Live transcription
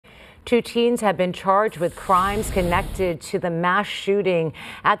Two teens have been charged with crimes connected to the mass shooting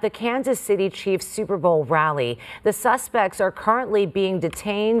at the Kansas City Chiefs Super Bowl rally. The suspects are currently being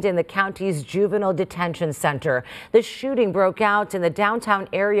detained in the county's Juvenile Detention Center. The shooting broke out in the downtown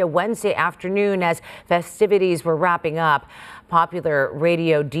area Wednesday afternoon as festivities were wrapping up. Popular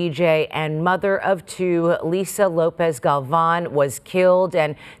radio DJ and mother of two, Lisa Lopez Galvan, was killed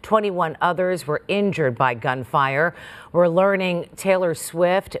and 21 others were injured by gunfire. We're learning Taylor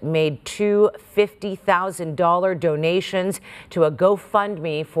Swift made two $50,000 donations to a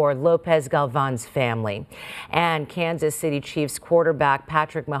GoFundMe for Lopez Galvan's family. And Kansas City Chiefs quarterback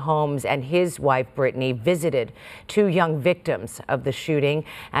Patrick Mahomes and his wife Brittany visited two young victims of the shooting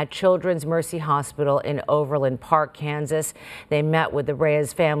at Children's Mercy Hospital in Overland Park, Kansas. They met with the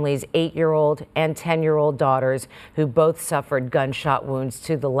Reyes family's 8-year-old and 10-year-old daughters, who both suffered gunshot wounds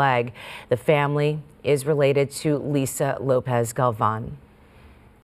to the leg. The family is related to Lisa Lopez Galvan.